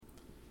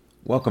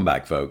Welcome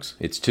back, folks.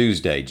 It's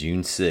Tuesday,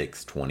 June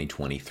 6,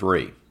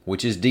 2023,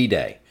 which is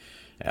D-Day.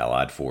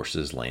 Allied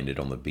forces landed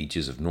on the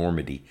beaches of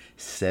Normandy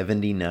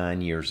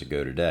 79 years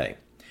ago today.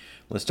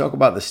 Let's talk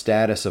about the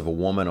status of a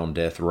woman on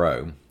death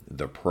row,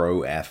 the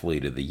Pro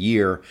Athlete of the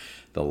Year,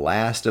 the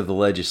last of the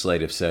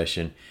legislative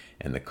session,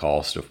 and the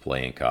cost of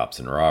playing cops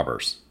and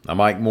robbers. I'm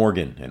Mike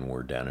Morgan, and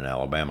we're down in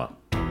Alabama.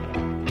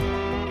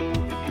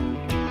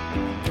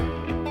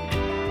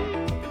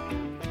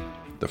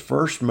 The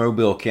first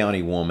Mobile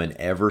County woman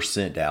ever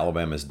sent to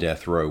Alabama's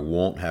death row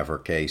won't have her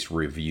case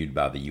reviewed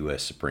by the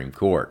U.S. Supreme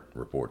Court,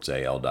 reports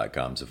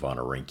AL.com's Ivana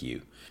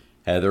Rinkiu.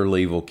 Heather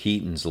Leavell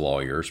Keaton's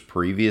lawyers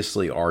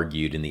previously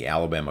argued in the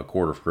Alabama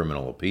Court of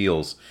Criminal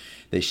Appeals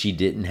that she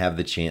didn't have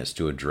the chance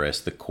to address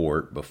the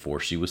court before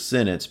she was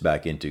sentenced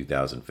back in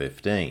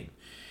 2015.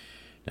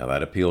 Now,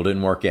 that appeal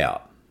didn't work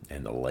out,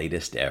 and the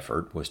latest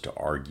effort was to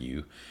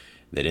argue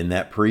that in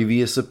that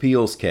previous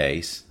appeals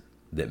case,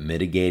 that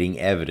mitigating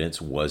evidence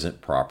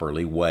wasn't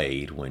properly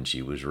weighed when she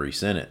was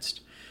resentenced.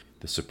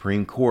 The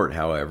Supreme Court,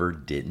 however,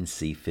 didn't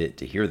see fit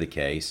to hear the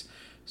case,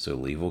 so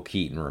Leavell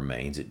Keaton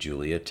remains at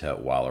Julia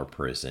Tutwiler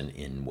Prison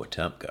in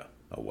Wetumpka,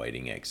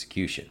 awaiting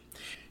execution.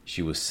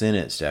 She was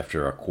sentenced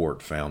after a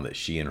court found that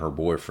she and her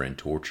boyfriend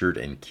tortured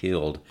and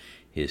killed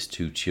his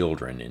 2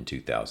 children in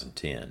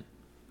 2010.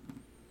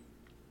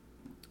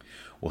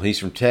 Well, he's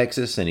from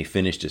Texas, and he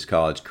finished his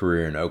college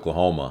career in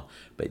Oklahoma,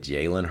 but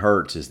Jalen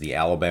Hurts is the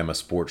Alabama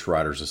Sports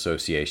Writers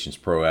Association's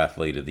Pro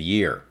Athlete of the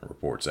Year,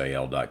 reports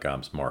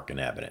AL.com's Mark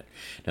Inhabitant.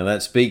 Now,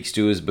 that speaks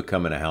to his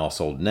becoming a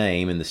household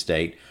name in the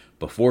state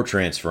before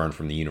transferring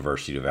from the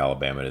University of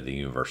Alabama to the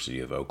University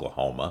of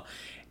Oklahoma,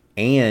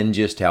 and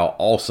just how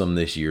awesome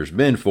this year's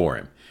been for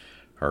him.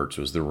 Hurts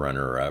was the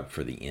runner-up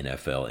for the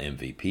NFL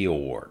MVP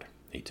award.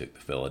 He took the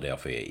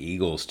Philadelphia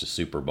Eagles to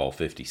Super Bowl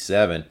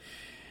 57,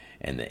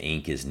 and the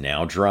ink is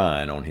now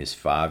drying on his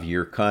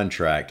 5-year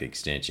contract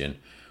extension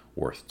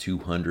worth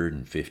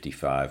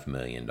 $255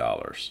 million.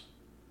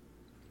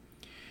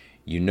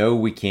 You know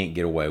we can't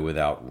get away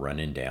without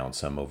running down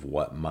some of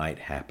what might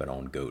happen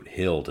on Goat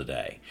Hill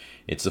today.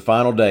 It's the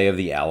final day of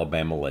the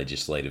Alabama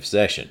legislative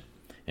session,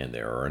 and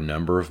there are a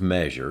number of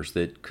measures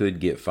that could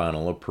get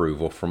final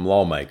approval from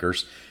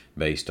lawmakers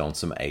based on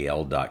some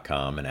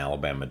AL.com and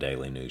Alabama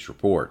Daily News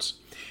reports.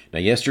 Now,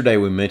 yesterday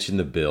we mentioned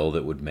the bill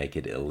that would make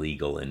it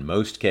illegal in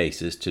most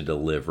cases to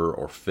deliver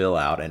or fill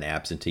out an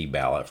absentee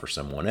ballot for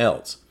someone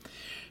else.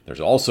 There's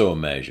also a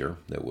measure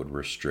that would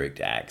restrict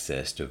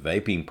access to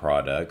vaping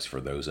products for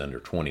those under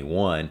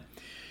 21.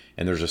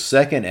 And there's a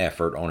second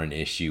effort on an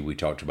issue we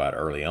talked about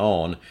early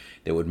on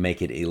that would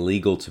make it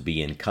illegal to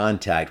be in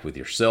contact with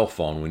your cell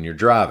phone when you're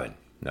driving.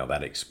 Now,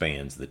 that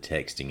expands the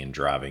texting and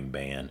driving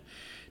ban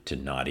to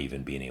not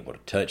even being able to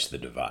touch the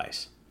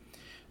device.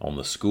 On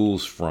the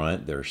schools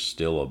front, there's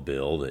still a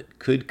bill that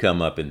could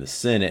come up in the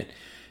Senate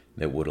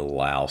that would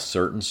allow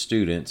certain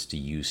students to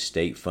use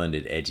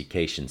state-funded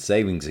education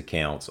savings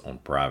accounts on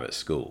private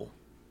school.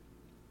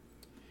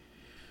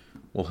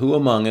 Well, who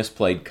among us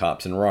played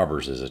cops and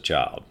robbers as a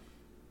child?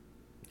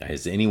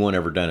 Has anyone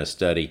ever done a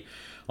study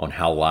on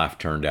how life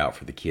turned out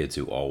for the kids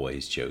who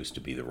always chose to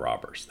be the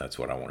robbers? That's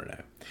what I want to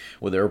know.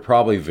 Well, there are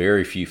probably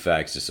very few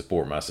facts to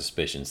support my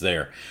suspicions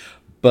there.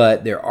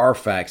 But there are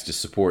facts to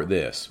support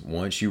this.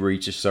 Once you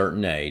reach a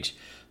certain age,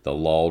 the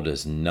law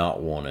does not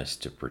want us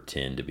to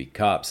pretend to be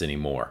cops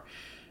anymore.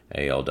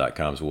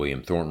 AL.com's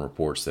William Thornton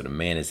reports that a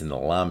man is in the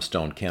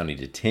Limestone County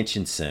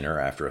Detention Center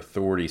after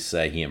authorities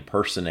say he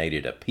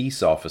impersonated a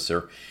peace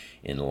officer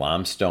in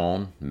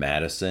Limestone,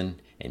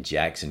 Madison, and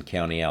Jackson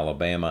County,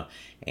 Alabama,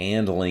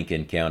 and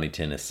Lincoln County,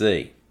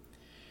 Tennessee.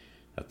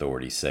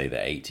 Authorities say the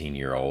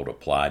 18-year-old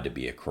applied to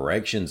be a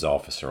corrections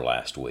officer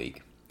last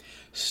week,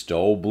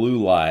 stole blue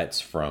lights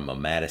from a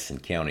Madison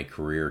County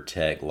Career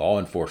Tech law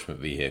enforcement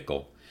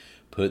vehicle,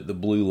 put the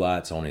blue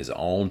lights on his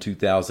own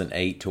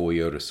 2008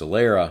 Toyota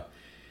Solara,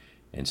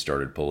 and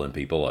started pulling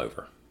people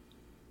over.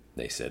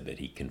 They said that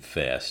he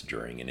confessed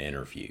during an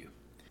interview.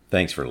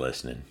 Thanks for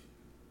listening.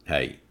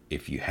 Hey,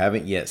 if you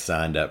haven't yet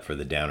signed up for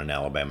the Down in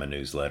Alabama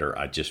newsletter,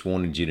 I just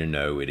wanted you to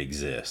know it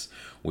exists.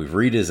 We've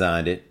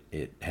redesigned it.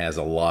 It has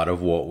a lot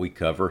of what we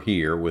cover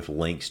here with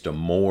links to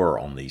more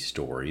on these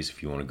stories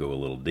if you want to go a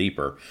little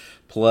deeper,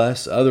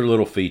 plus other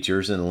little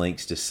features and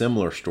links to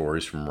similar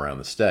stories from around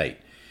the state.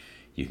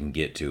 You can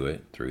get to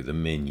it through the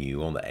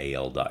menu on the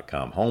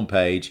AL.com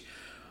homepage,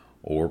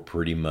 or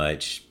pretty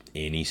much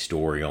any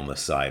story on the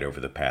site over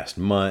the past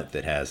month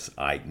that has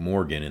Ike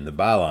Morgan in the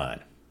byline.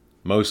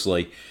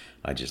 Mostly,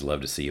 I just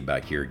love to see you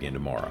back here again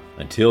tomorrow.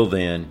 Until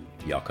then,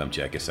 y'all come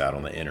check us out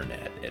on the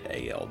internet at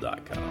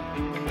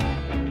AL.com.